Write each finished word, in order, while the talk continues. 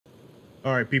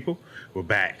All right, people, we're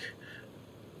back.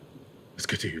 Let's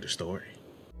continue the story.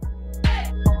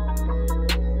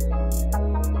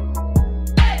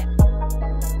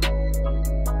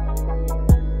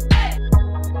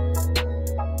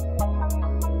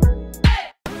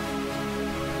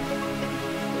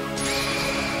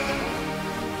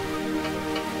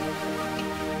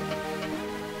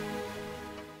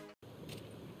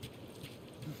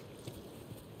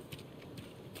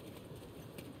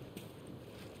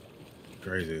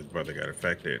 Crazy, his brother got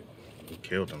affected. He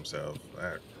killed himself.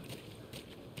 That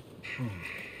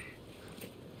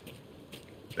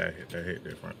hit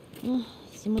different.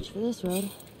 So much for this road.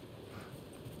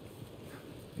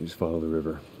 You just follow the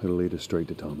river. It'll lead us straight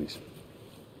to Tommy's.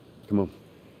 Come on.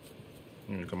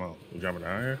 Come on. You jumping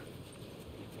down here?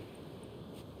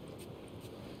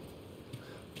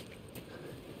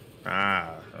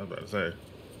 I was about to say.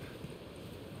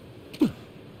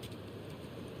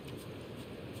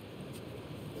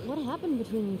 What happened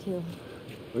between you two?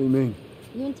 What do you mean?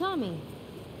 You and Tommy.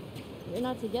 You're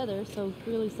not together, so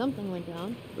clearly something went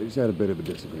down. We just had a bit of a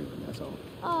disagreement, that's all.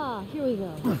 Ah, here we go.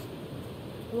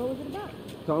 What was it about?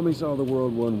 Tommy saw the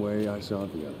world one way, I saw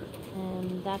it the other.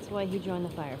 And that's why he joined the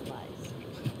Fireflies.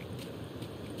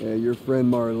 Yeah, your friend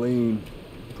Marlene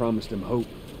promised him hope.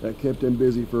 That kept him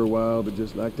busy for a while, but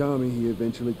just like Tommy, he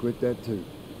eventually quit that too.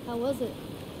 How was it?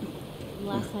 The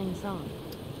last time you saw him?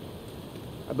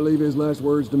 I believe his last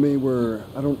words to me were,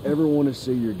 I don't ever want to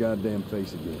see your goddamn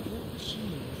face again. Jeez.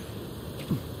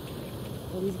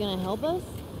 Well, he's gonna help us?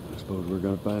 I suppose we're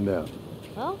gonna find out.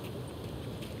 Well,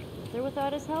 with or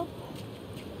without his help,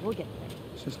 we'll get there.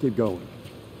 Let's just keep going.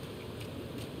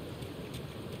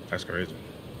 That's crazy.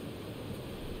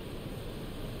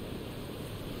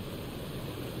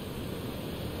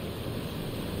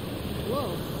 Whoa,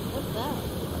 what's that?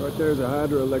 Right there's a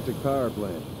hydroelectric power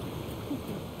plant.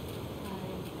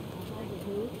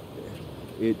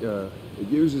 It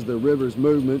uses the river's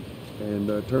movement and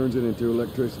turns it into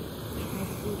electricity.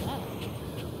 Let's do that.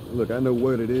 Look, I know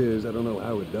what it is. I don't know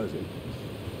how it does it.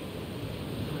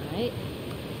 All right.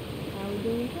 How are we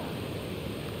doing with that?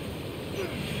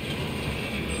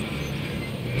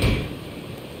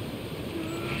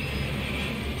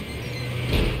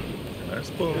 That's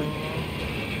cool.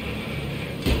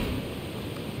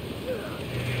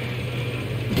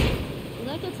 Well,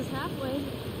 that gets us halfway.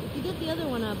 If you get the other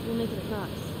one up, we'll make it across.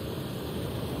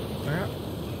 Yeah.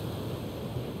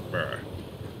 Bruh.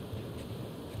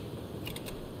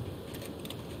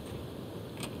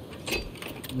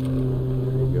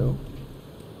 There you go.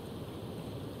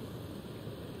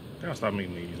 Gotta stop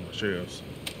making me use my shells.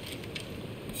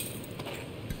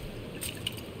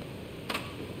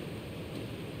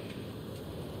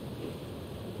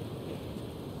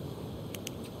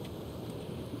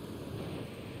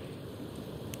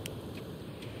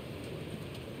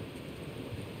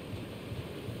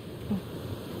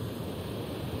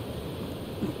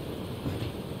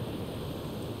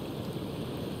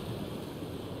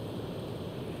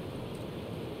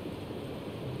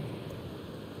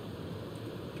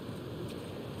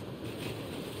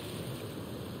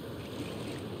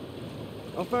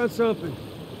 I'll find something.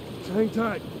 Just hang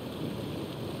tight.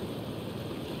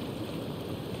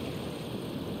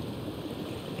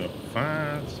 We'll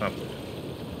find something.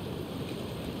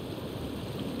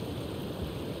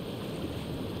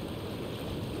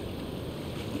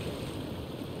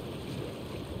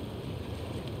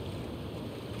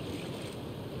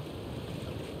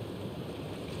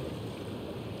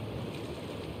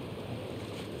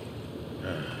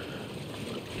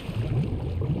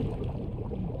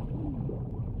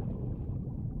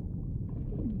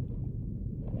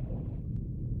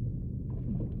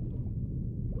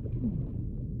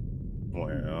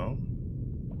 Well,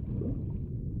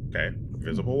 okay,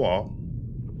 visible wall.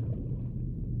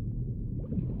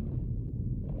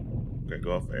 Okay,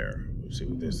 go up there. Let's see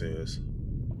what this is.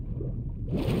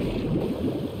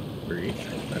 Breathe.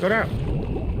 Now go down.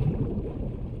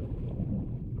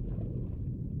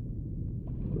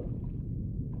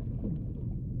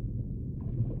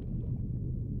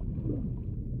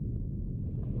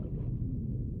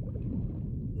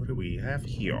 What do we have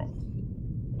here?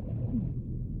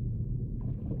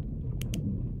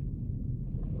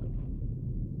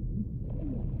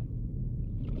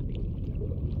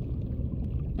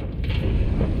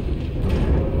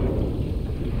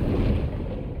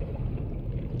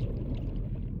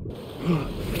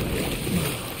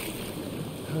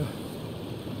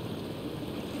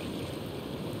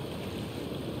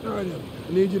 All right, Ellie. I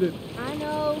need you to... I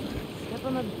know. Step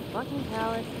on the fucking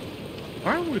pallet.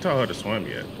 Why haven't we taught her to swim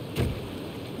yet?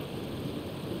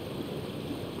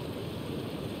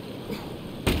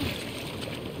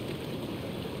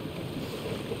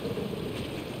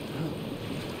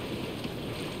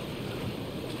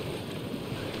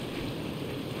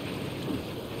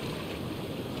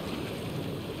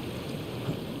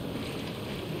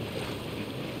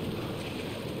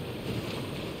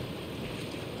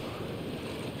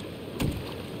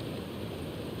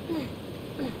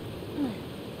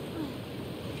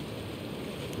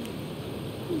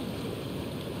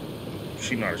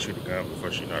 she know how to shoot a gun before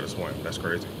she know how to swim. That's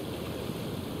crazy.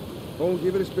 Go on,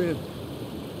 give it a spin.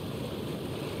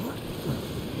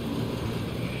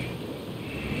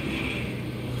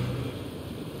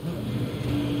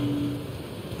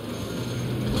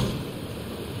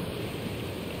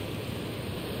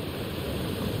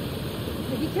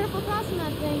 Hey, be careful crossing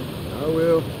that thing. I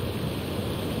will.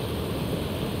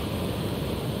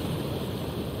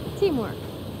 Teamwork.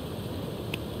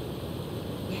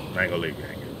 I ain't gonna leave you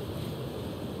hanging.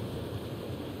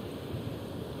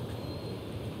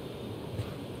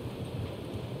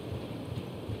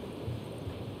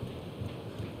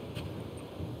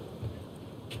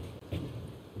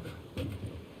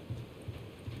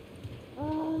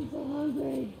 Oh, I'm so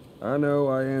hungry. I know,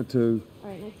 I am too.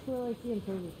 Alright, next where I see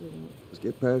encroaches moving. Let's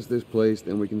get past this place,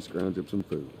 then we can scrounge up some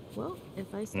food. Well,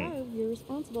 if I starve, you're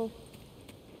responsible.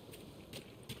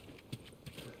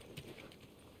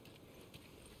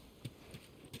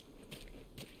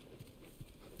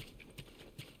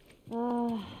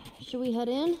 Should we head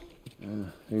in?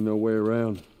 Ain't no way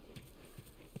around.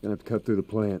 Gonna have to cut through the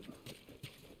plant.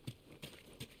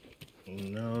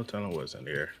 No telling what's in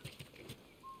here.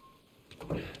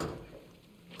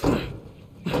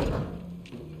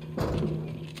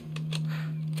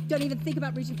 Don't even think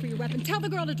about reaching for your weapon. Tell the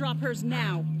girl to drop hers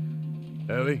now.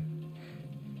 Ellie,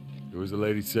 do as the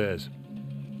lady says.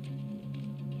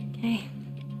 Okay.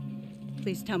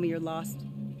 Please tell me you're lost.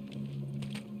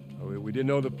 Oh, we didn't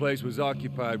know the place was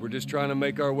occupied. We're just trying to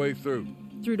make our way through.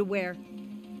 Through to where?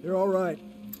 They're all right.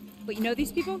 But you know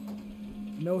these people?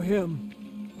 Know him.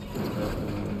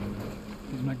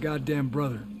 He's my goddamn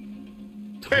brother.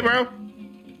 Hey, bro.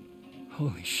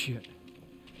 Holy shit.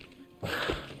 How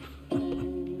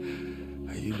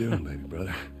you doing, baby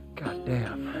brother?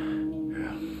 Goddamn.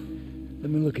 Yeah. Let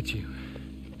me look at you.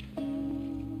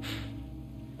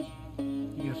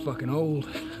 You got fucking old.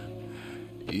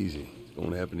 Easy. It's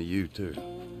going to happen to you, too.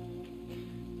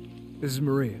 This is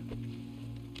Maria.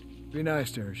 Be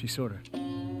nice to her. She sort of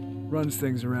runs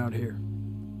things around here.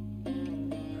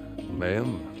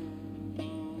 Ma'am,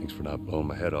 thanks for not blowing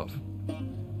my head off.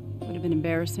 Would have been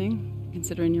embarrassing,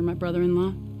 considering you're my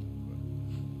brother-in-law.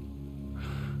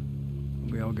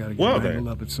 We all gotta Well, get then. wrangled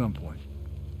up at some point.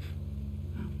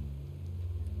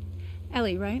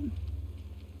 Ellie, right?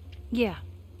 Yeah.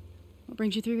 What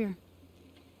brings you through here?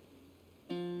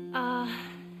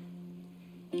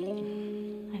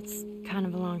 It's kind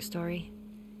of a long story.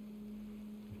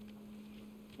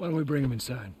 Why don't we bring him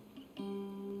inside?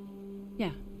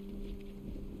 Yeah.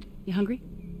 You hungry?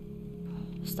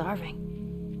 Starving.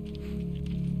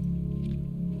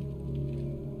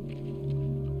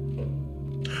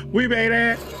 We made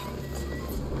it.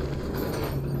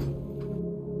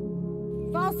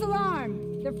 False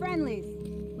alarm! They're friendlies.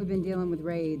 We've been dealing with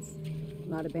raids. A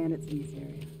lot of bandits in this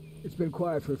area. It's been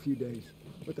quiet for a few days.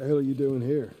 What the hell are you doing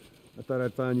here? I thought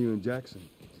I'd find you in Jackson.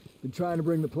 Been trying to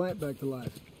bring the plant back to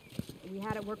life. We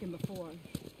had it working before,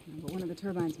 but one of the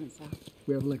turbines went south.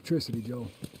 We have electricity,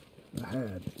 Joel. I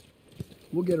had.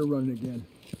 We'll get her running again.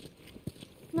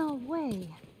 No way.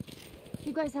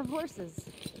 You guys have horses.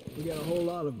 We got a whole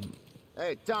lot of them.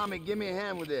 Hey, Tommy, give me a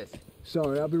hand with this.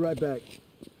 Sorry, I'll be right back.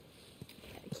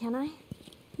 Can I?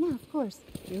 Yeah, of course.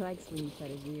 He likes when you cut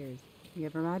his ears. You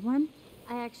ever ride one?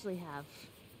 I actually have.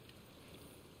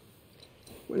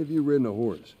 When have you ridden a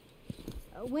horse?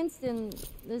 Winston,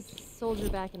 this soldier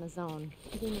back in the zone,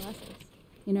 he gave me lessons.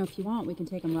 You know, if you want, we can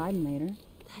take him riding later.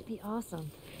 That'd be awesome.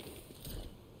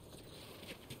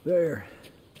 There.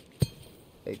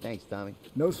 Hey, thanks, Tommy.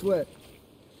 No sweat.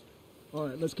 All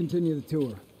right, let's continue the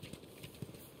tour.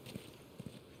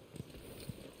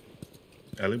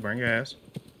 Ellie, bring your ass.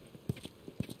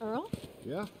 Earl?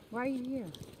 Yeah? Why are you here?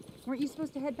 Weren't you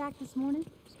supposed to head back this morning?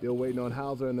 Still waiting on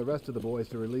Hauser and the rest of the boys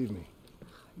to relieve me.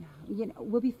 No, you know,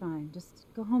 we'll be fine. Just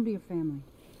go home to your family.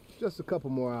 Just a couple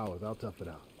more hours. I'll tough it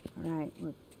out. All right,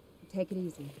 look, take it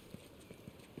easy.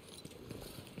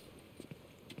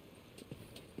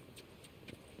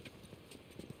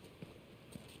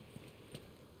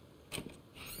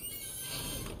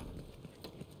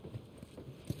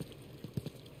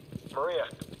 Maria,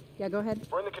 Yeah, go ahead.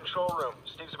 we're in the control room.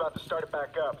 Steve's about to start it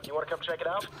back up. You want to come check it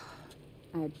out?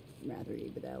 I'd rather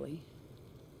eat with Ellie.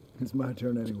 It's my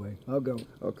turn anyway. I'll go.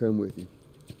 I'll come with you.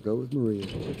 Go with Maria.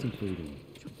 Get some food in.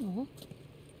 Joel.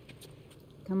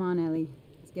 Come on, Ellie.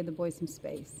 Let's give the boys some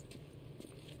space.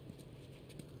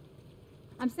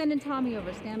 I'm sending Tommy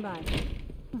over. Stand by.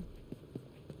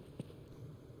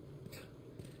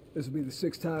 This will be the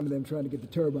 6th time of them trying to get the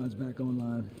turbines back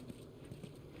online.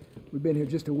 We've been here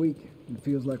just a week, and it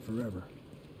feels like forever.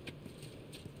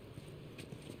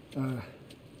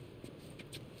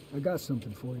 I got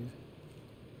something for you.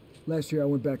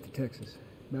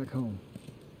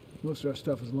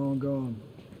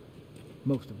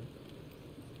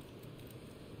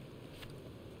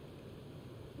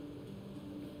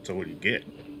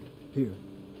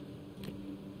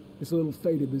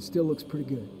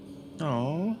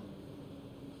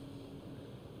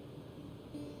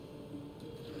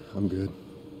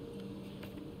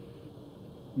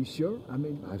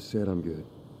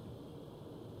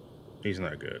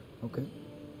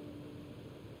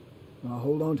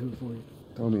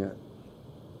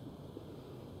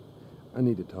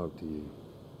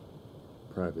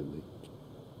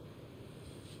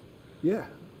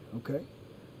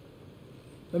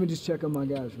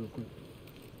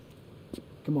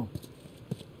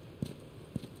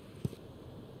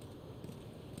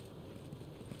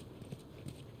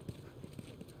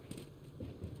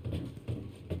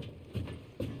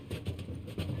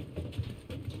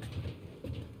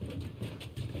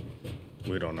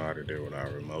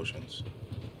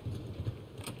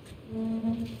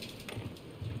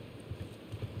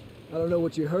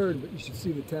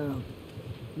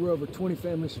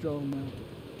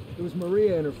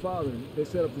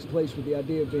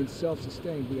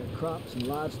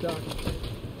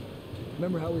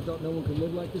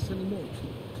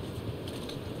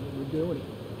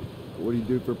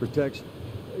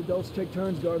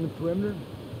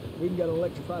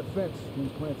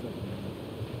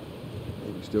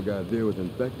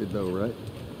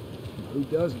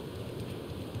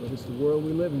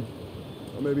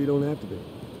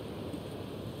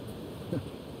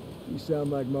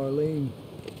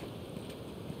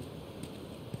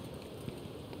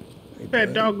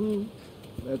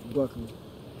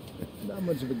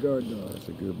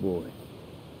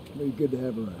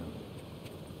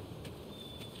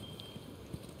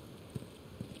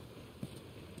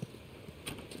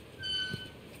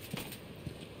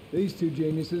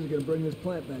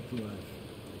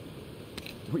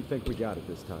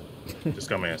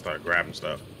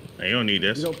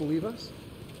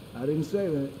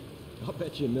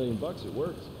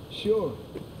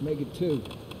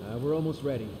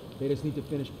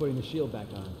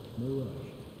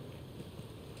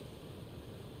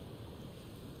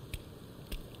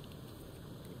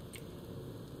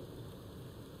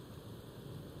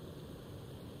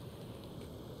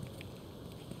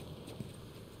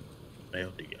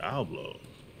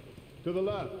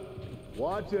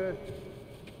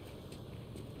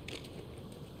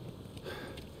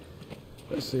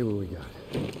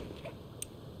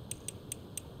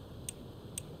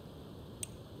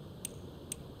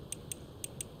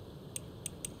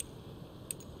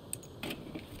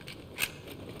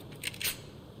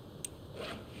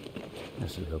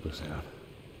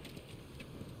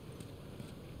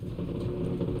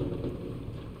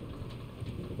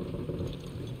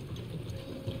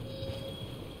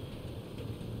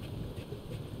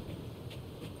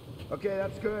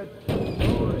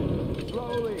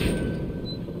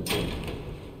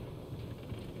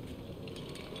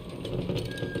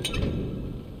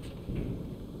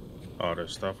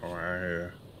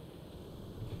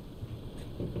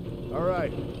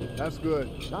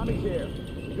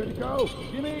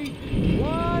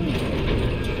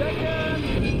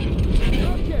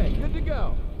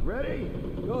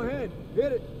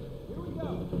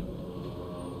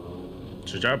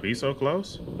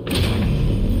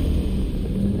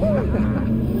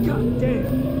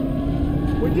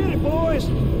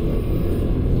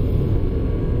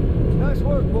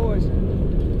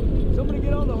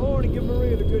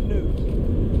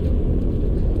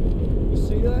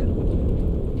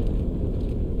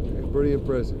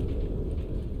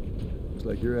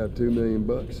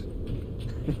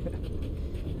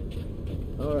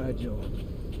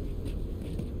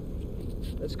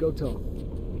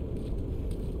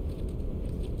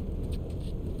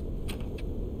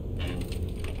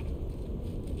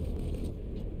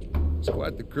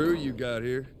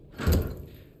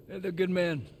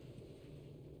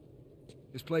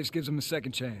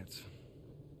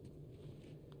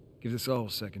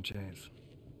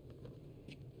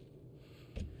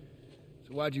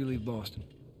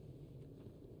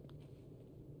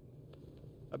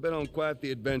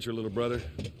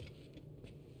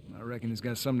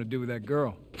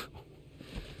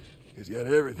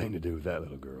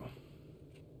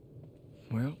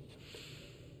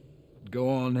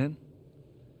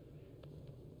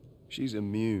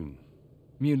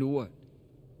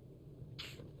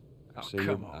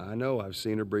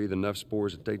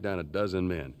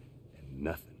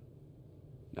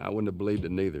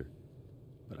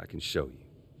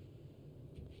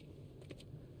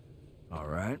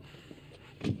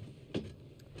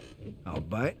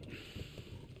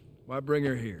 Why bring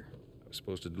her here? I was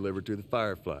supposed to deliver to the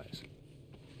Fireflies.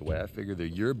 The way I figure they're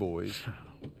your boys.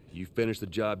 You finish the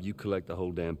job, you collect the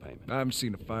whole damn payment. I haven't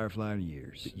seen a Firefly in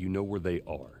years. You know where they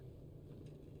are.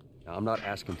 Now, I'm not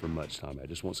asking for much, Tommy. I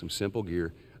just want some simple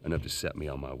gear, enough to set me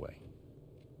on my way.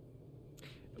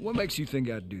 What makes you think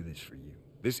I'd do this for you?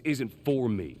 This isn't for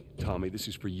me, Tommy. This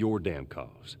is for your damn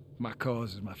cause. My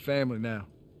cause is my family now.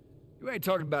 You ain't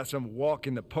talking about some walk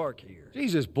in the park here.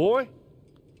 Jesus, boy.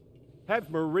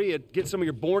 Have Maria get some of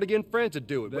your born-again friends to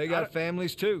do it. They got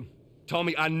families, too.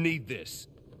 Tommy, I need this.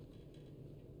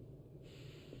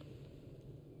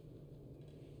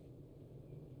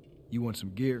 You want some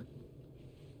gear?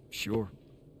 Sure.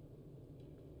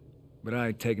 But I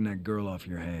ain't taking that girl off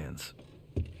your hands.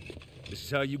 This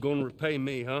is how you gonna repay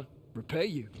me, huh? Repay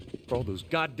you? For all those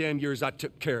goddamn years I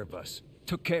took care of us.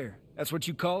 Took care? That's what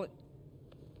you call it?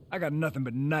 I got nothing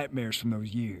but nightmares from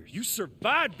those years. You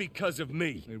survived because of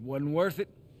me. It wasn't worth it.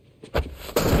 I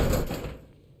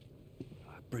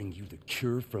bring you the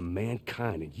cure from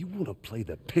mankind, and you want to play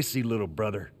the pissy little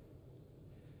brother.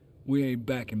 We ain't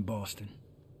back in Boston.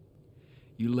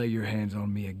 You lay your hands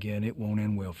on me again, it won't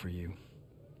end well for you.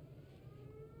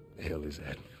 The hell is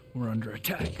that? We're under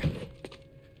attack.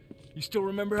 You still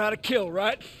remember how to kill,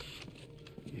 right?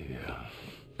 Yeah.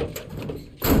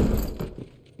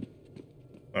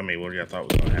 I mean, what do y'all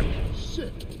thought was gonna happen?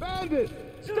 Shit! Bandit!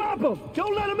 Stop him!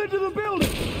 Don't let him into the building!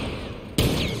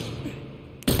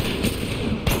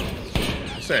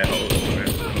 Say hold on, man.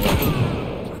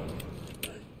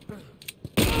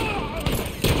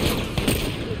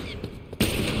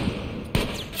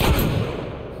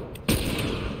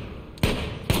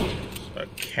 A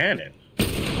cannon.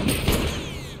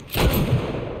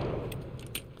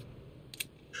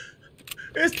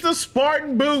 It's the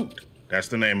Spartan boot. That's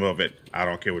the name of it. I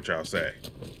don't care what y'all say.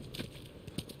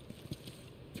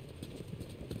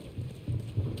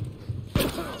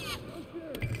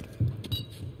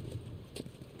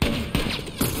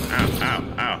 Ow, ow,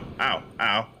 ow,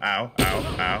 ow, ow,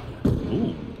 ow, ow.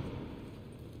 Ooh.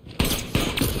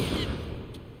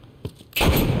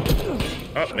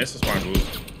 Oh, missed the Spartan boot.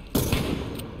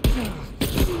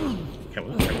 Can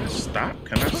I stop?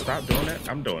 Can I stop doing that?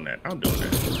 I'm doing that. I'm doing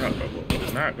that. No, what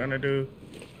we're not gonna do.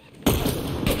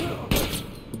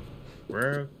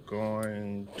 We're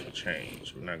going to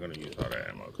change. We're not going to use all that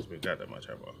ammo because we got that much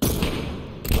ammo.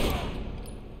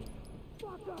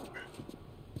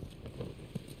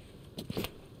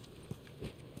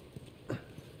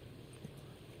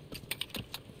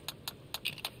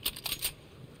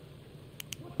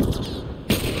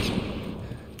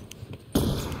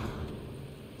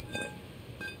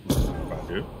 If I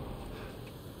do.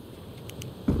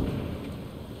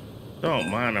 Don't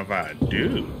mind if I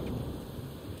do.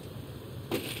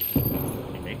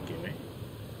 Gimme.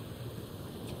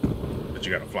 But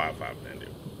you got a fly 5 then, dude.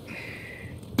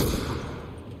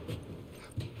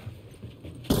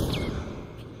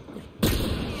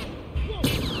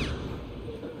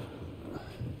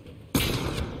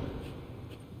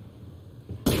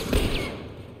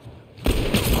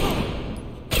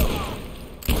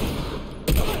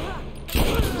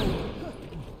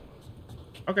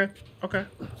 Okay.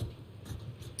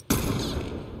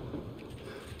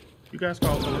 You guys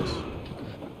call for this.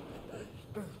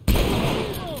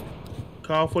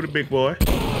 Call for the big boy.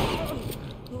 Come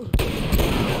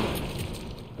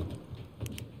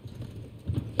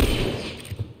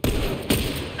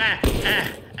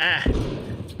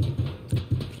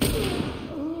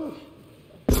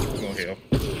on, heal.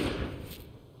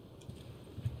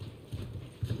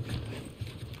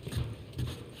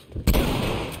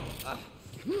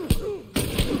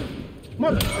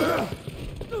 Mother.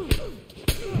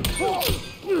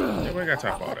 Yeah, we ain't got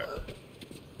time for all that.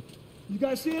 You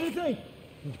guys see anything?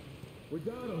 We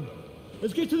got him.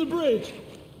 Let's get to the bridge.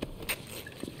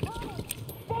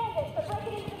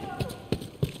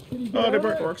 Oh, they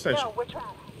broke the workstation. No, we're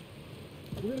trapped.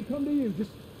 We're gonna come to you.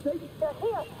 Just stay. They're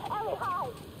here. Ellie, hide.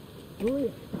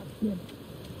 Maria. God damn it.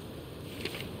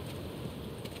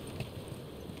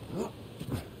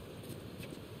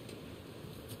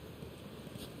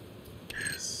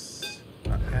 Yes.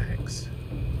 My axe.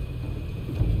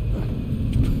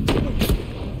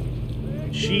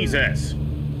 Jesus.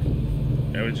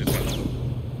 Yeah, we're just gonna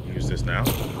use this now.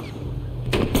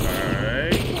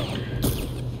 Alright.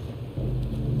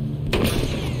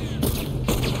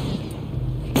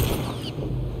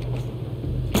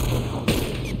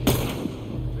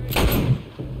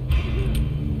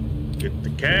 Get the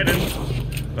cannon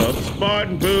of the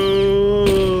Spartan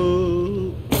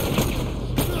boot.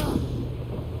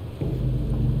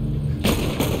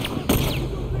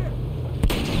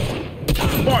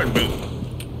 Spartan boot.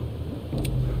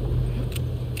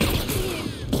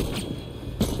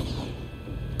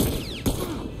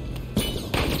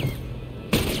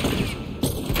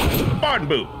 garden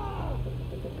boot.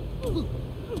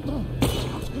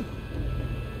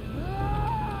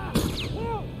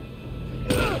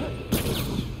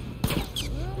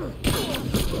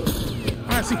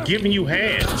 Why is he giving you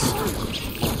hands?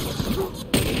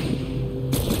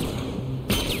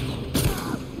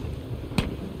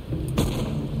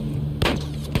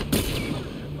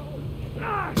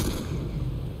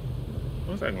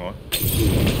 Where's that going?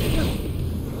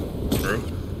 True.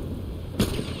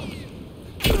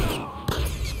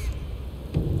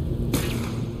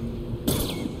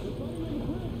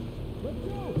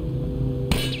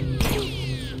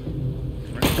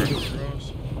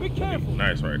 Be careful.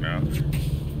 Nice right now.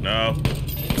 No.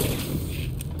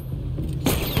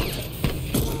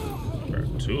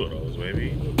 Grab 2 of those,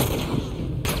 baby.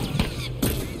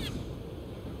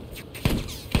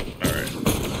 Alright.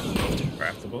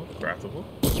 Craftable, craftable.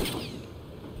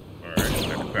 Alright,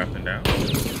 got the crafting down.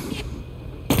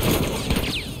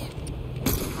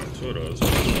 Got 2 of those.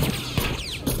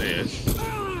 This.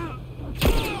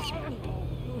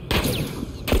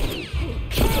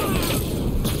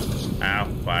 Ow,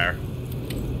 fire.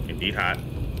 Indeed hot.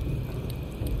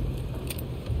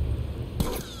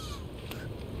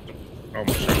 Oh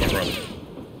my shit, my brother.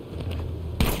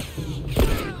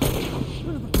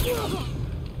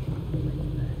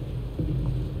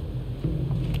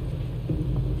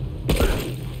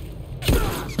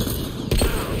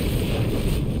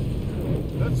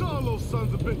 That's all those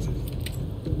sons of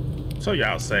bitches. So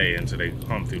y'all say until they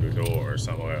come through the door or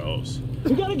somewhere else.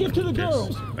 We gotta get to the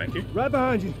girls. Thank you. Right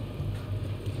behind you.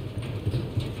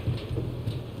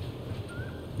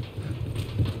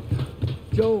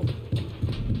 Joel,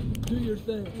 do your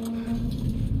thing.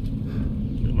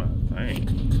 Do my thing.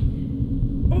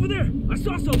 Over there! I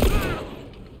saw something!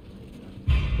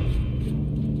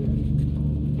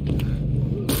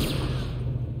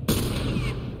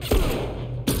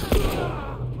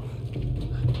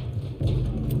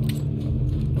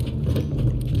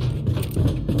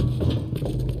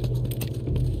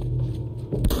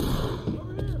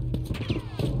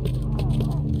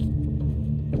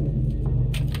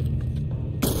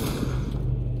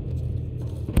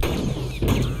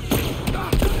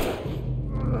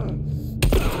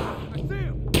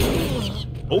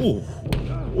 Oh,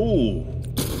 oh,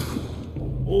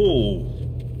 oh,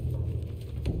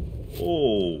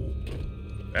 oh,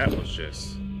 that was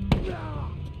just.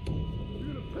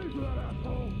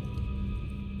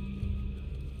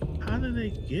 How did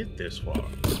they get this far?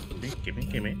 Give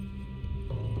me.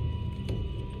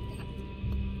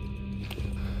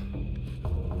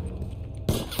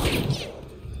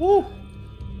 Woo!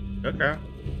 Okay.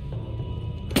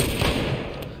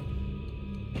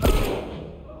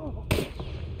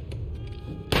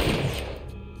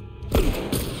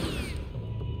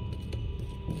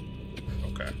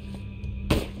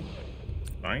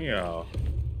 Y'all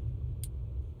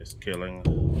is killing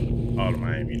all of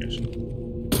my ammunition.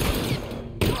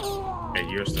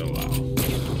 And you're still alive.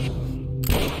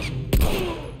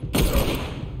 So,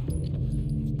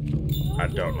 I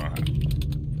don't know how.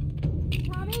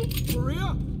 Tommy? Maria?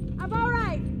 I'm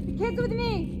alright. The kid's with me.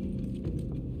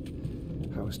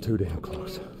 I was too damn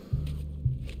close.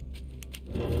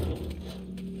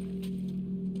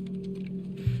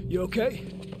 You okay?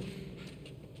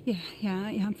 Yeah,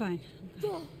 I'm fine.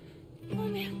 Oh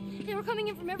man, they were coming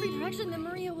in from every direction. Then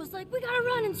Maria was like, "We gotta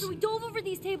run!" And so we dove over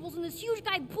these tables, and this huge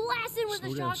guy blasted with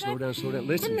a shotgun. Slow down.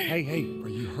 Listen, hey, are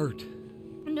you hurt?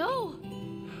 No.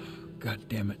 God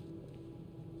damn it.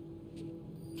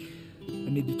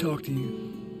 I need to talk to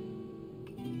you.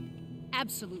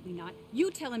 Absolutely not.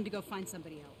 You tell him to go find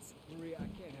somebody else. Maria, I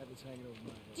can't have this hanging over my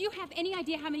head. Do you have any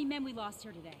idea how many men we lost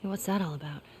here today? What's that all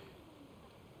about?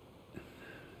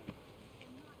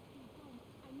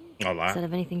 A lot. Does that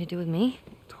have anything to do with me?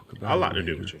 A lot to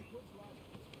do with you.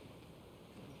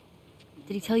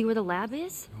 Did he tell you where the lab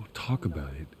is? We'll talk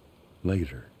about it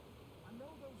later.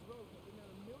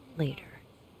 Later.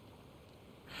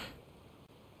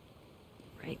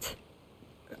 Right.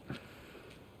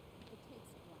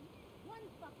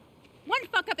 One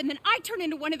fuck up and then I turn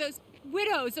into one of those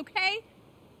widows, okay?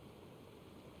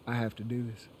 I have to do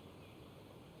this.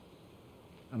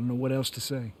 I don't know what else to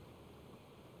say.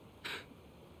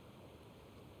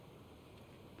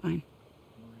 Fine.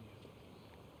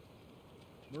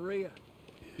 Maria.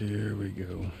 Here we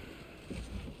go.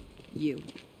 You.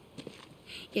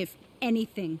 If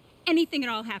anything at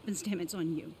all happens to him, it's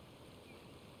on you.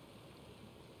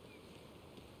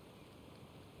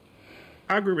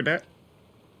 I agree with that.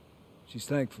 She's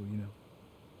thankful, you know.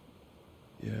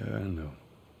 Yeah, I know.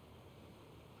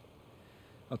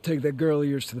 I'll take that girl of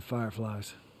yours to the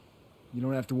Fireflies. You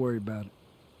don't have to worry about it.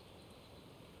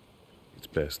 It's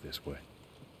best this way.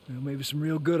 Well, maybe some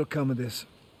real good will come of this.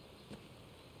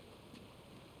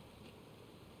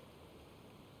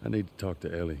 I need to talk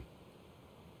to Ellie.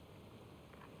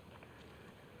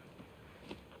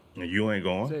 You ain't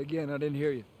going? Say again, I didn't hear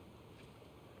you.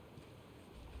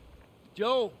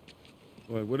 Joe!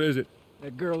 What is it?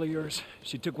 That girl of yours.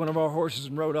 She took one of our horses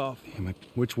and rode off. Damn it.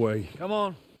 Which way? Come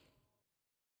on.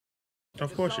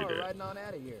 Of course you did. Riding on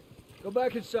out of here. Go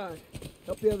back inside.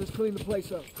 Help the others clean the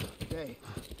place up. Okay.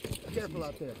 Careful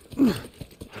out there.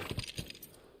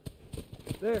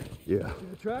 There. Yeah. See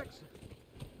the tracks?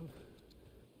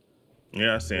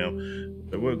 Yeah, I see him.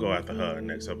 But we'll go after her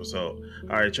next episode.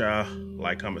 All right, y'all.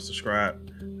 Like, comment,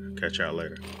 subscribe. Catch y'all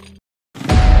later.